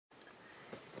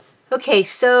Okay,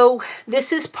 so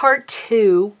this is part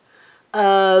 2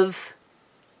 of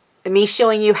me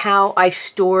showing you how I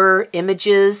store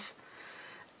images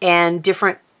and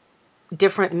different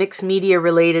mixed media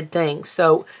related things.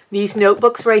 So these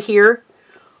notebooks right here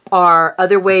are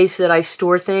other ways that I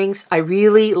store things. I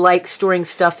really like storing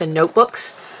stuff in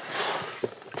notebooks.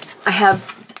 I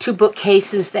have 2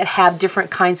 bookcases that have different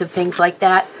kinds of things like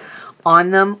that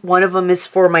on them. One of them is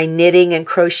for my knitting and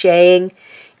crocheting,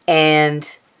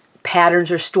 and patterns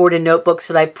are stored in notebooks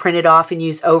that I've printed off and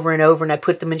used over and over, and I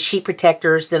put them in sheet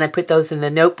protectors, then I put those in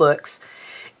the notebooks,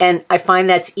 and I find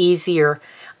that's easier.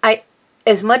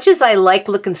 As much as I like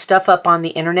looking stuff up on the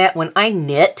internet, when I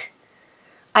knit,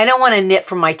 I don't want to knit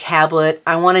from my tablet.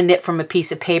 I want to knit from a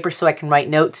piece of paper so I can write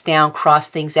notes down,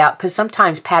 cross things out, because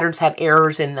sometimes patterns have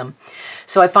errors in them.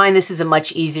 So I find this is a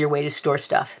much easier way to store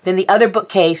stuff. Then the other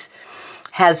bookcase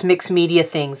has mixed media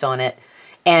things on it,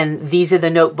 and these are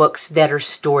the notebooks that are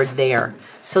stored there.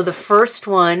 So the first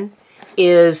one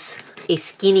is a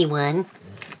skinny one.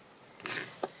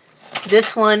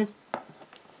 This one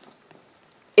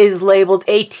is labeled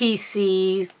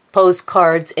ATCs,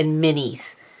 postcards, and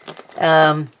minis.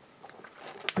 I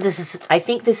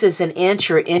think this is an inch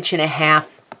or 1.5 inch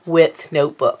width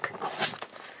notebook.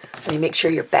 Let me make sure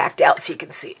you're backed out so you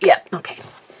can see. Yeah, okay.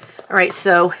 All right,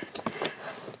 so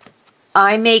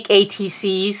I make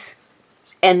ATCs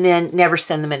and then never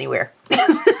send them anywhere.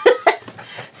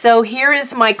 So here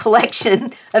is my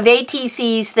collection of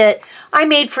ATCs that I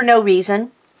made for no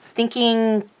reason,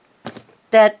 thinking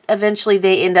that eventually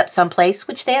they end up someplace,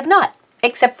 which they have not,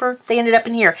 except for they ended up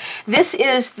in here. This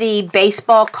is the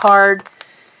baseball card,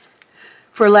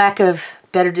 for lack of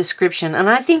better description, and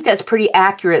I think that's pretty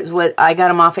accurate. What I got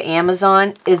them off of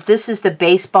Amazon is this is the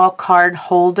baseball card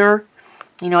holder.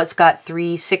 You know, it's got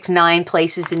 3, 6, 9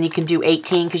 places, and you can do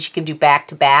 18 because you can do back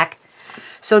to back.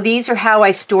 So these are how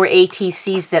I store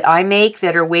ATCs that I make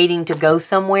that are waiting to go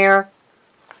somewhere.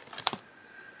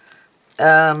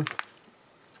 And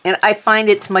I find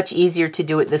it's much easier to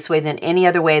do it this way than any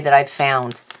other way that I've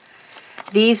found.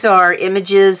 These are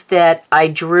images that I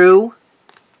drew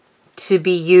to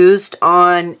be used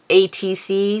on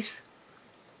ATCs.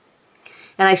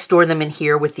 And I store them in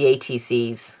here with the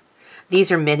ATCs.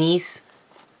 These are minis.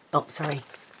 Oh, sorry,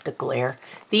 the glare.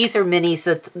 These are minis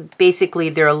that basically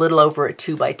they're a little over a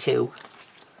 2x2.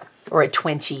 Or a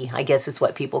 20, I guess is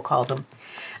what people call them.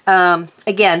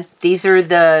 Again, these are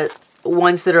the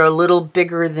ones that are a little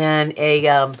bigger than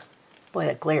a, boy,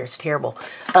 that glare is terrible.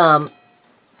 A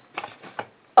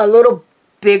little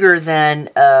bigger than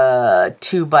a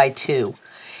 2x2.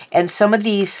 And some of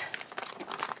these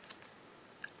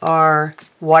are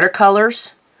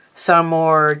watercolors. Some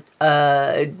are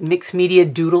mixed media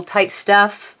doodle type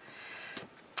stuff.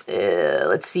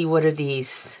 Let's see, what are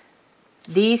these?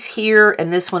 These here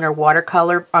and this one are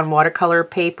watercolor, on watercolor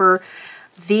paper.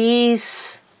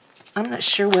 These, I'm not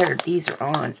sure where these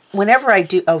are on. Whenever I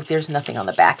do, oh, there's nothing on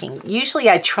the backing. Usually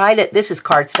I try to, this is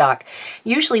cardstock.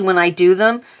 Usually when I do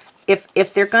them,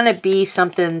 if they're going to be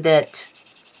something that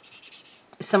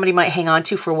somebody might hang on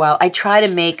to for a while, I try to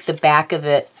make the back of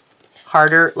it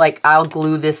harder. Like I'll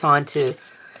glue this onto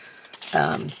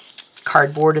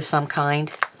cardboard of some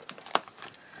kind.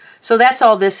 So that's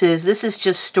all this is. This is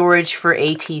just storage for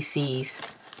ATCs.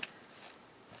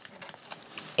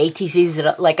 ATCs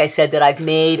that, like I said, that I've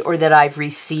made or that I've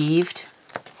received.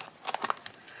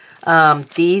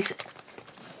 These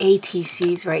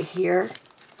ATCs right here.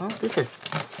 Well, this is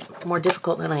more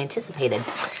difficult than I anticipated.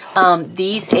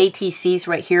 These ATCs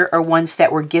right here are ones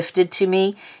that were gifted to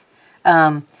me.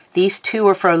 These 2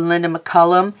 are from Linda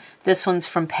McCullum. This one's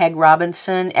from Peg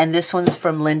Robinson, and this one's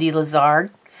from Lindy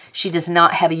Lazard. She does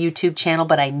not have a YouTube channel,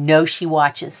 but I know she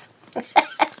watches.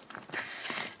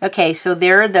 Okay, so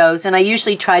there are those, and I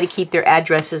usually try to keep their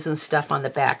addresses and stuff on the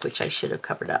back, which I should have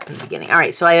covered up in the beginning. All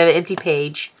right, so I have an empty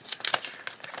page,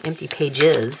 empty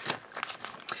pages,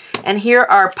 and here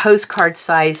are postcard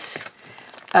size.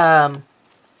 Here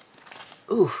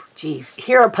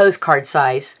are postcard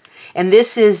size, and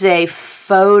this is a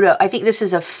photo. I think this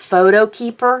is a photo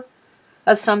keeper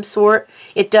of some sort.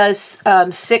 It does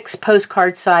 6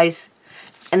 postcard size,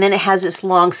 and then it has this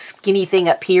long skinny thing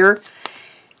up here.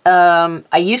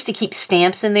 I used to keep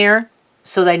stamps in there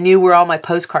so that I knew where all my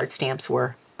postcard stamps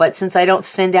were. But since I don't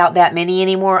send out that many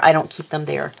anymore, I don't keep them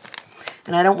there.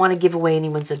 And I don't want to give away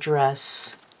anyone's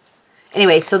address.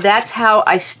 Anyway, so that's how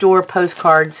I store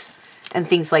postcards and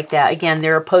things like that. Again,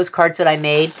 there are postcards that I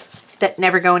made that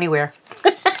never go anywhere.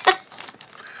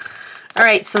 All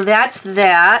right, so that's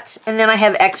that. And then I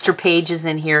have extra pages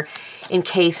in here in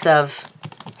case of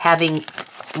having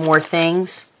more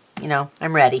things. You know,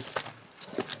 I'm ready.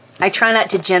 I try not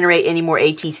to generate any more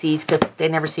ATCs because they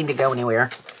never seem to go anywhere.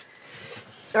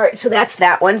 All right, so that's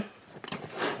that one.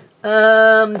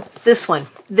 This one.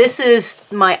 This is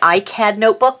my iCAD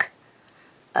notebook.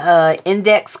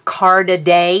 Index card a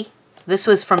day. This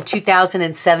was from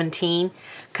 2017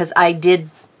 because I did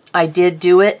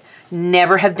do it.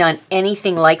 Never have done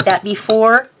anything like that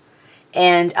before,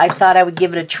 and I thought I would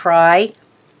give it a try.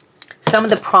 Some of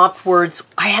the prompt words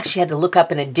I actually had to look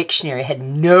up in a dictionary. I had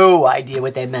no idea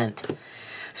what they meant.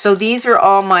 So these are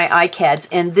all my iCADs,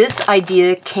 and this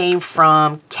idea came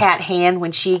from Kat Hand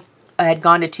when she had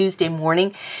gone to Tuesday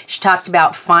morning. She talked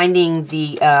about finding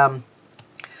the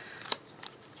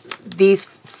these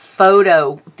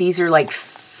are like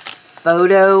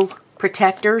photo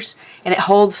protectors, and it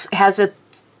has a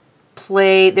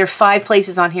there are 5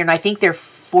 places on here, and I think they're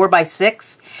 4 by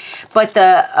 6, but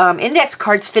the index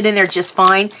cards fit in there just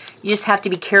fine. You just have to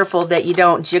be careful that you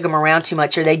don't jig them around too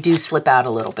much, or they do slip out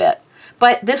a little bit.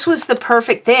 But this was the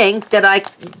perfect thing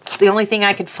it's the only thing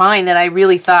I could find that I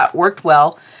really thought worked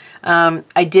well.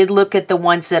 I did look at the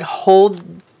ones that hold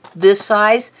this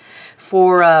size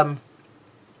for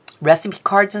recipe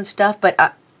cards and stuff,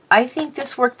 but I think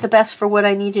this worked the best for what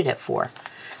I needed it for.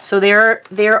 So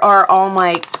there are all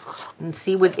my, and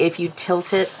see what, if you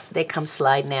tilt it, they come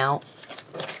sliding out.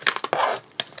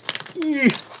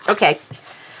 Okay,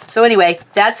 so anyway,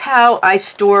 that's how I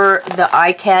store the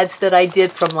iCADs that I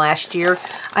did from last year.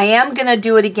 I am going to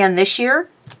do it again this year,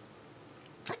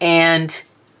 and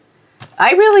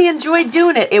I really enjoyed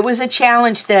doing it. It was a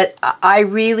challenge that I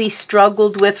really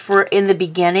struggled with in the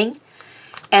beginning.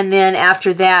 And then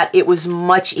after that, it was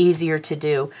much easier to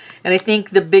do. And I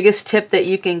think the biggest tip that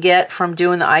you can get from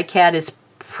doing the iCAD is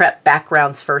prep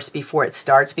backgrounds first before it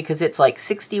starts, because it's like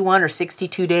 61 or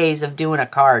 62 days of doing a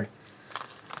card.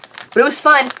 But it was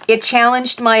fun. It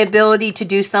challenged my ability to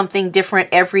do something different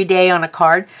every day on a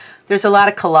card. There's a lot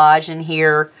of collage in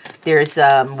here. There's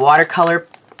watercolor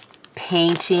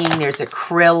painting. There's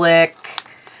acrylic.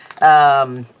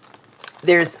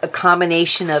 There's a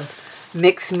combination of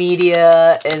mixed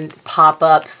media and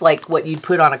pop-ups, like what you'd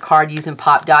put on a card using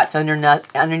pop dots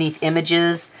underneath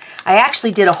images. I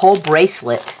actually did a whole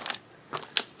bracelet.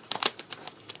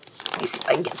 Let me see if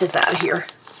I can get this out of here.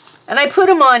 And I put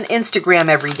them on Instagram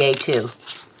every day too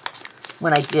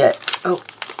when I did. Oh,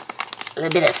 a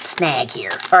little bit of snag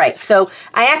here. All right, so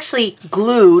I actually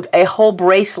glued a whole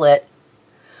bracelet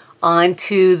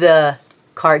onto the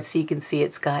card so you can see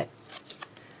it's got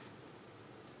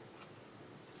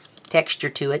texture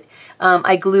to it.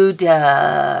 I glued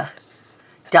die-cut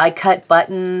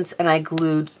buttons, and I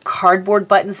glued cardboard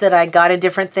buttons that I got in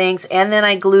different things, and then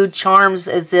I glued charms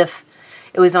as if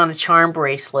it was on a charm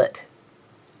bracelet.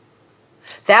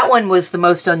 That one was the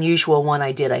most unusual one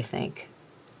I did, I think.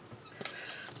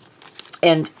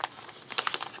 And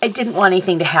I didn't want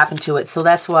anything to happen to it, so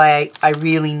that's why I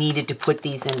really needed to put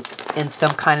these in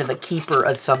some kind of a keeper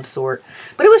of some sort.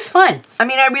 But it was fun. I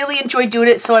mean, I really enjoyed doing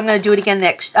it, so I'm going to do it again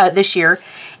this year.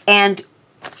 And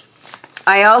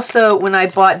I also, when I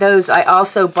bought those, I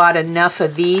also bought enough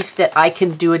of these that I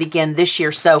can do it again this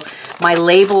year. So my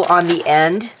label on the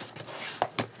end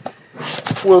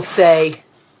will say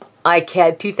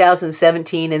iCAD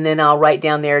 2017, and then I'll write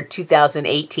down there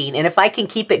 2018. And if I can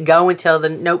keep it going until the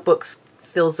notebook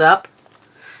fills up,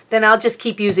 then I'll just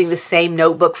keep using the same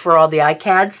notebook for all the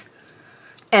iCADs,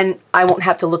 and I won't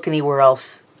have to look anywhere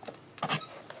else.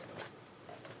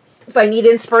 If I need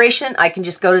inspiration, I can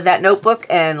just go to that notebook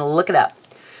and look it up.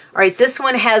 All right, this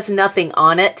one has nothing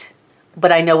on it,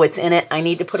 but I know what's in it. I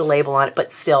need to put a label on it,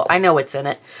 but still, I know what's in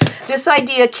it. This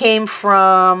idea came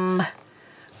from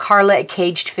Carla at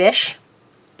Kagedfish.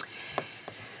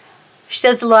 She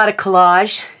does a lot of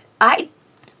collage.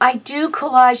 I do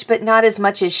collage, but not as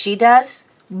much as she does,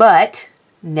 but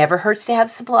never hurts to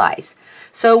have supplies.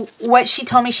 So what she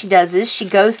told me she does is she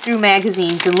goes through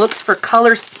magazines and looks for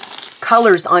colors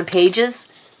on pages.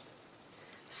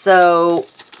 So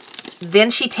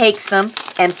then she takes them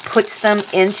and puts them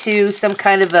into some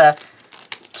kind of a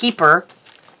keeper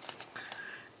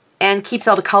and keeps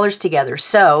all the colors together.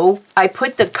 So I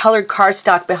put the colored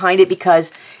cardstock behind it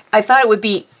because I thought it would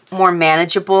be more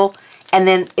manageable. And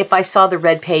then if I saw the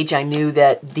red page, I knew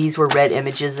that these were red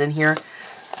images in here.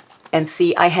 And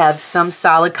see, I have some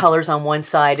solid colors on one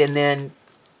side, and then,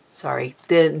 sorry,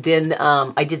 then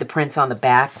I did the prints on the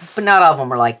back. But not all of them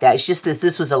were like that. It's just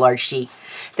this was a large sheet.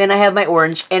 Then I have my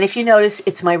orange. And if you notice,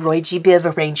 it's my Roy G. Biv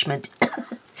arrangement.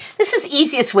 This is the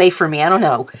easiest way for me. I don't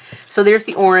know. So there's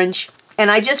the orange. And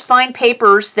I just find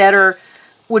papers that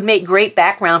would make great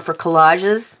background for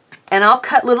collages. And I'll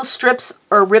cut little strips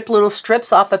or rip little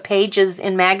strips off of pages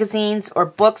in magazines or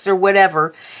books or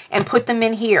whatever and put them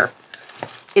in here.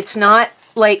 It's not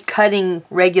like cutting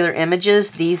regular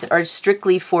images. These are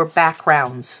strictly for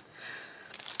backgrounds.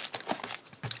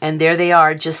 And there they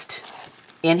are, just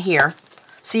in here.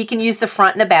 So you can use the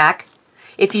front and the back.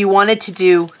 If you wanted to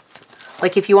do,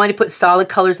 like if you wanted to put solid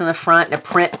colors on the front and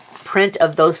a print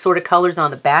of those sort of colors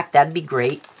on the back, that'd be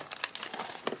great.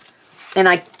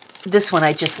 And this one,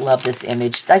 I just love this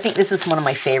image. I think this is one of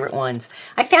my favorite ones.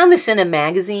 I found this in a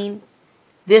magazine.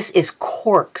 This is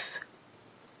corks.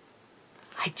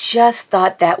 I just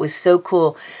thought that was so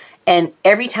cool. And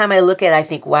every time I look at it, I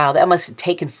think, wow, that must have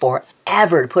taken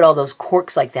forever to put all those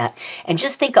corks like that. And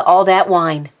just think of all that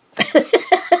wine.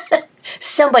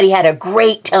 Somebody had a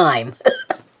great time.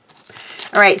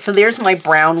 All right, so there's my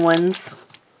brown ones.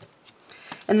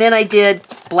 And then I did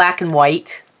black and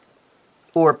white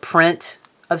or print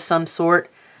of some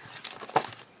sort.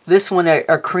 This one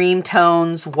are cream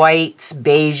tones, whites,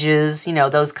 beiges, you know,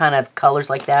 those kind of colors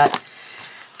like that.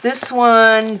 This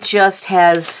one just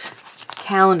has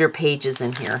calendar pages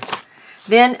in here.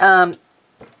 Then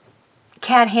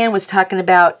Kat Han was talking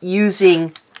about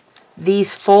using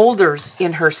these folders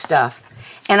in her stuff.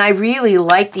 And I really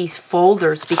like these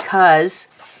folders because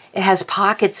it has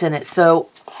pockets in it. So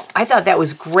I thought that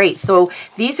was great. So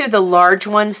these are the large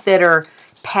ones that are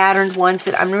patterned ones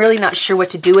that I'm really not sure what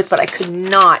to do with, but I could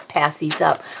not pass these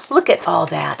up. Look at all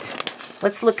that.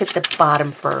 Let's look at the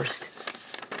bottom first.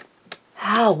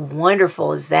 How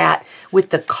wonderful is that? With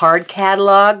the card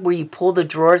catalog where you pull the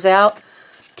drawers out.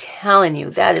 Telling you,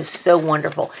 that is so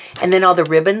wonderful. And then all the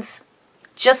ribbons.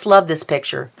 Just love this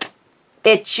picture.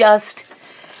 It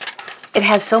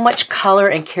has so much color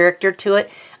and character to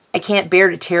it. I can't bear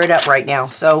to tear it up right now.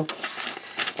 So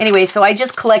anyway, so I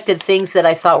just collected things that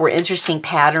I thought were interesting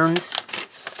patterns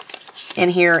in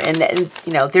here. And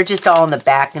you know, they're just all in the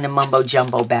back in a mumbo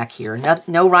jumbo back here.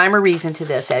 No rhyme or reason to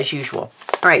this, as usual.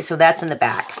 All right, so that's in the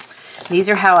back. These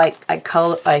are how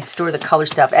I store the color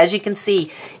stuff. As you can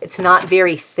see, it's not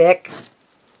very thick.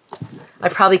 I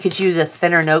probably could use a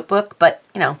thinner notebook, but,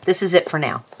 you know, this is it for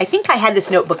now. I think I had this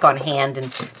notebook on hand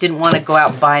and didn't want to go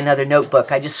out and buy another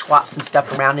notebook. I just swapped some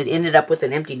stuff around and ended up with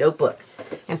an empty notebook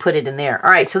and put it in there.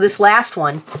 All right, so this last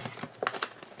one,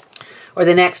 or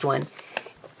the next one,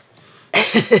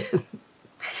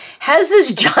 has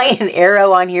this giant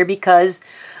arrow on here because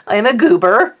I'm a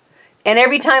goober. And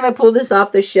every time I pull this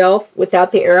off the shelf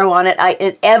without the arrow on it, I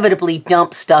inevitably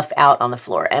dump stuff out on the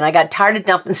floor. And I got tired of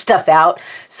dumping stuff out,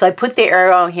 so I put the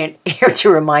arrow on here to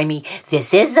remind me,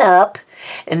 this is up,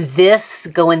 and this,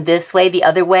 going this way, the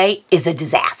other way, is a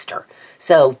disaster.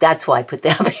 So that's why I put the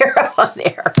up arrow on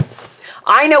there.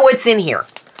 I know what's in here.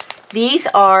 These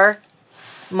are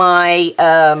my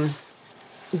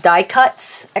die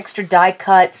cuts, extra die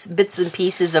cuts, bits and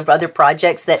pieces of other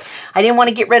projects that I didn't want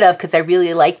to get rid of because I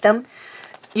really like them.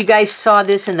 You guys saw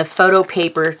this in the photo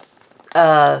paper.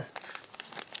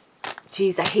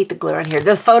 Geez, I hate the glare on here.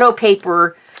 The photo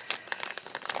paper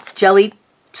jelly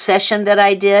session that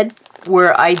I did,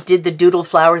 where I did the doodle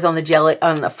flowers on the jelly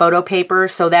on the photo paper.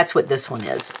 So that's what this one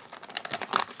is.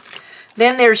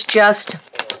 Then there's just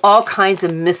all kinds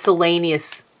of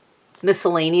miscellaneous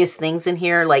things in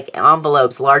here, like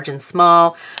envelopes, large and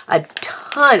small, a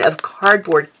ton of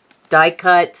cardboard die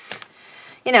cuts,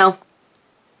 you know,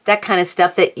 that kind of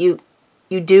stuff that you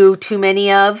do too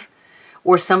many of,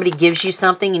 or somebody gives you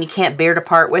something and you can't bear to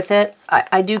part with it.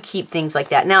 I do keep things like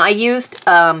that. Now I used,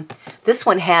 this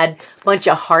one had a bunch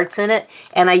of hearts in it,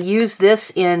 and I used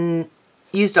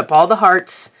used up all the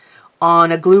hearts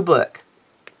on a glue book.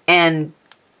 And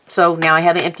so now I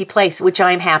have an empty place, which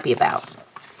I'm happy about.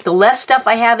 The less stuff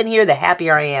I have in here, the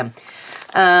happier I am.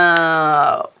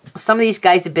 Some of these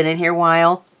guys have been in here a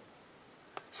while.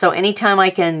 So anytime I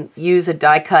can use a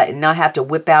die cut and not have to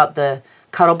whip out the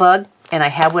Cuttlebug, and I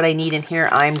have what I need in here,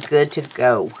 I'm good to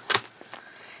go.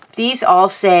 These all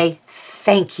say,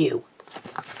 thank you.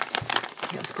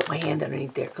 Let's put my hand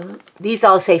underneath there. These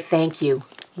all say, thank you.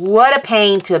 What a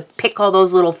pain to pick all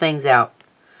those little things out.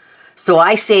 So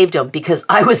I saved them because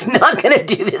I was not going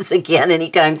to do this again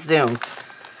anytime soon.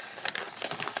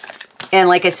 And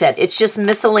like I said, it's just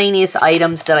miscellaneous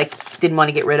items that I didn't want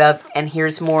to get rid of. And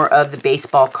here's more of the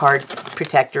baseball card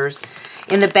protectors.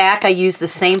 In the back, I used the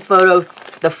same photo,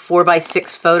 the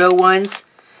 4x6 photo ones,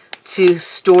 to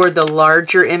store the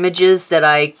larger images that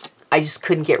I just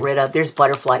couldn't get rid of. There's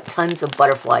tons of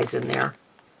butterflies in there.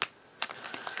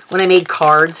 When I made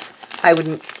cards, I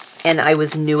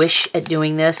was newish at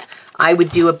doing this, I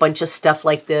would do a bunch of stuff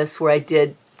like this where I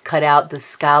did cut out the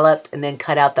scalloped and then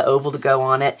cut out the oval to go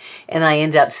on it, and I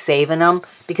ended up saving them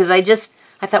because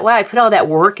I thought, wow, I put all that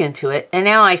work into it, and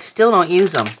now I still don't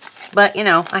use them. But, you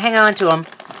know, I hang on to them.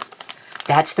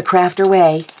 That's the crafter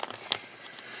way.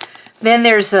 Then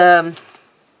there's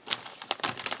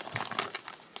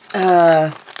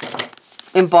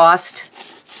embossed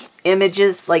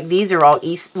images. Like these are all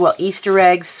Easter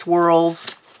eggs,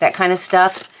 swirls, that kind of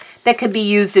stuff. That could be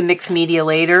used in mixed media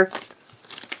later.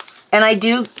 And I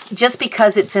do, just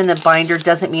because it's in the binder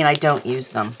doesn't mean I don't use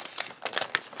them.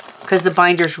 Because the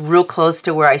binder's real close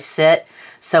to where I sit.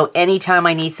 So anytime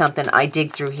I need something, I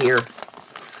dig through here.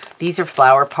 These are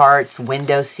flower parts,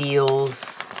 window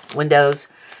seals, windows.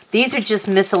 These are just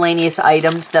miscellaneous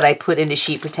items that I put into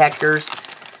sheet protectors.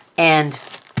 And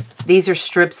these are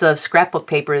strips of scrapbook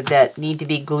paper that need to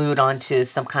be glued onto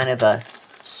some kind of a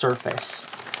surface.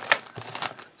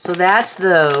 So that's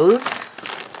those.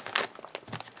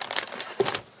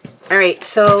 All right,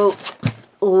 so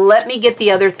let me get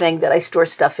the other thing that I store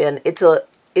stuff in.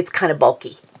 It's kind of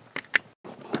bulky.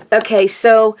 Okay,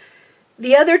 so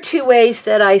the other two ways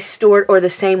that I stored, or the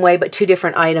same way but two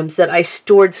different items that I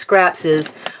stored scraps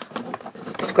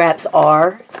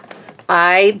are,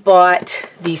 I bought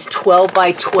these 12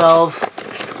 by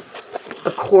 12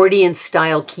 accordion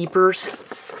style keepers.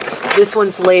 This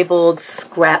one's labeled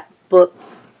scrapbook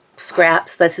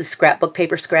scraps. This is scrapbook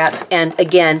paper scraps. And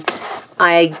again,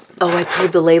 I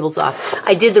pulled the labels off.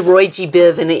 I did the Roy G.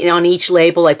 Biv, and on each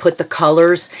label I put the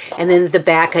colors, and then at the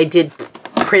back I did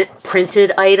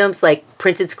printed items, like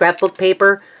printed scrapbook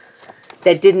paper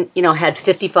that didn't, you know, had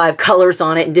 55 colors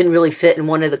on it and didn't really fit in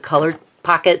one of the colored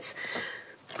pockets.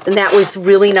 And that was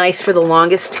really nice for the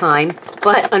longest time.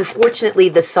 But unfortunately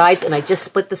the sides, and I just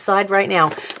split the side right now,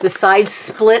 the sides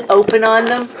split open on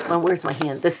them. Oh, where's my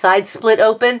hand? The sides split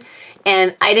open,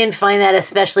 and I didn't find that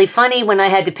especially funny when I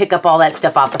had to pick up all that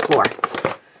stuff off the floor.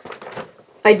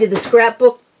 I did the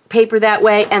scrapbook paper that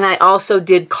way, and I also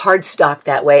did cardstock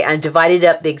that way. I divided it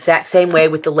up the exact same way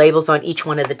with the labels on each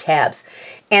one of the tabs.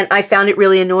 And I found it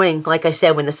really annoying, like I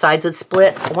said, when the sides would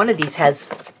split. One of these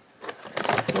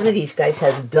guys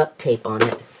has duct tape on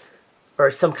it. Or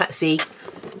some kind, see?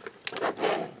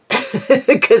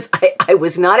 Because I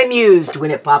was not amused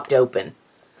when it popped open.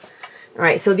 All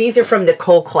right, so these are from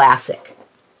Nicole Classic.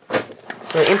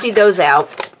 So I emptied those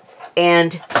out,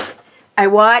 and I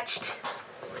watched,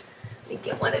 let me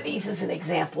get one of these as an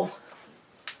example.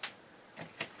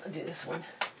 I'll do this one.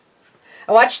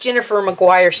 I watched Jennifer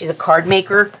McGuire, she's a card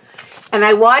maker, and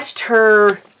I watched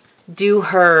her do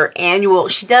her annual,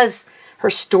 she does her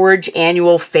Storeage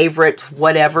annual favorite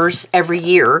whatevers every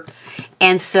year.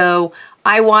 And so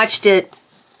I watched it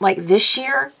like this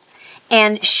year,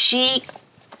 and she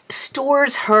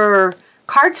stores her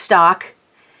cardstock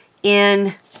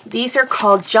in, these are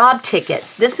called job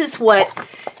tickets. This is what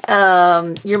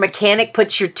your mechanic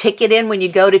puts your ticket in when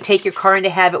you go to take your car in to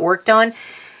have it worked on.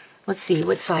 Let's see,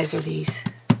 what size are these?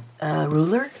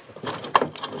 Ruler?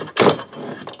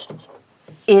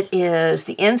 It is,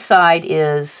 the inside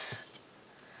is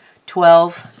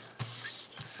 12,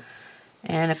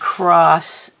 and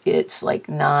across it's like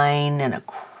 9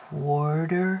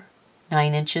 1/4,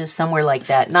 9 inches, somewhere like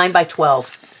that. 9 by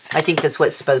 12. I think that's what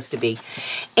it's supposed to be.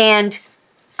 And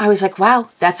I was like, wow,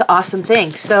 that's an awesome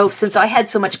thing. So since I had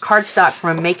so much cardstock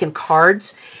from making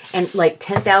cards and like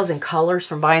 10,000 colors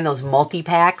from buying those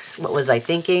multi-packs, what was I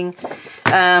thinking?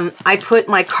 I put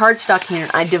my cardstock here,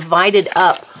 and I divided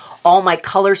up all my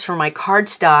colors from my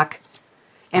cardstock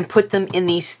and put them in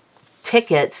these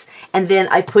tickets, and then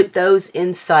I put those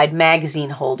inside magazine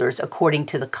holders according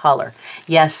to the color.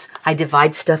 Yes, I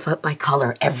divide stuff up by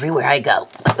color everywhere I go.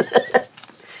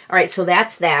 All right, so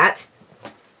that's that.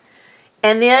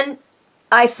 And then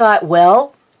I thought,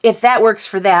 well, if that works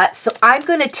for that, so I'm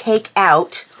going to take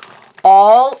out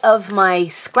all of my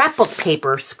scrapbook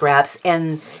paper scraps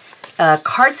and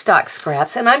cardstock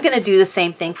scraps, and I'm going to do the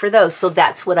same thing for those. So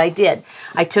that's what I did.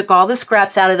 I took all the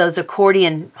scraps out of those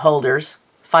accordion holders,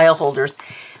 file holders,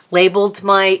 labeled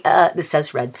my, this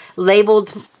says red,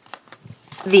 labeled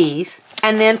these,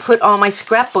 and then put all my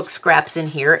scrapbook scraps in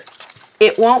here.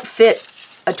 It won't fit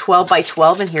a 12 by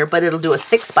 12 in here, but it'll do a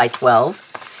 6 by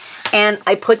 12. And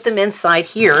I put them inside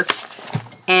here,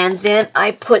 and then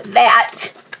I put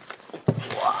that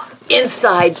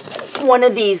inside one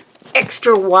of these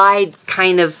extra wide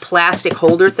kind of plastic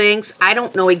holder things. I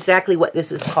don't know exactly what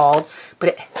this is called,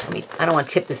 but I don't want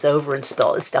to tip this over and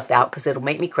spill this stuff out because it'll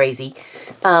make me crazy.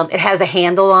 It has a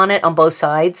handle on it on both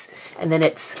sides, and then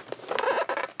it's,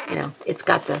 you know, it's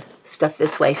got the stuff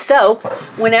this way. So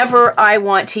whenever I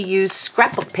want to use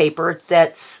scrapbook paper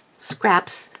that's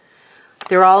scraps,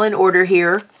 they're all in order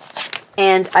here,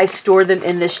 and I store them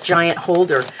in this giant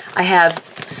holder. I have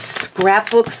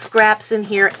scrapbook scraps in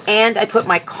here, and I put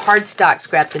my cardstock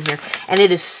scraps in here. And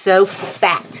it is so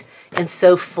fat and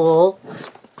so full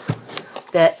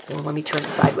that, well, let me turn it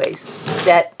sideways,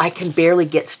 that I can barely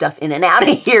get stuff in and out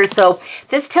of here. So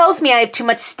this tells me I have too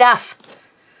much stuff.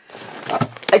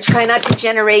 I try not to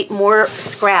generate more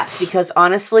scraps because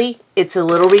honestly, it's a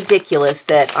little ridiculous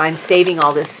that I'm saving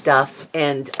all this stuff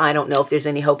and I don't know if there's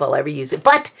any hope I'll ever use it.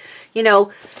 But, you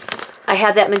know, I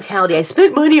have that mentality. I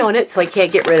spent money on it, so I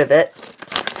can't get rid of it.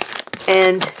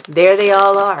 And there they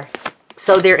all are.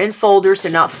 So they're in folders.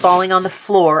 They're not falling on the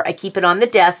floor. I keep it on the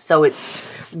desk, so it's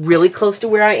really close to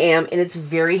where I am, and it's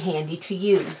very handy to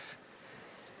use.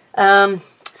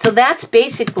 So that's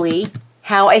basically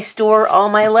how I store all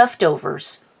my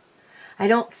leftovers. I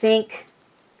don't think,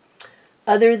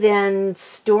 other than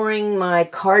storing my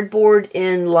cardboard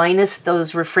in Linus,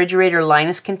 those refrigerator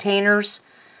Linus containers.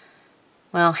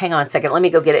 Well, hang on a second. Let me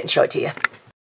go get it and show it to you.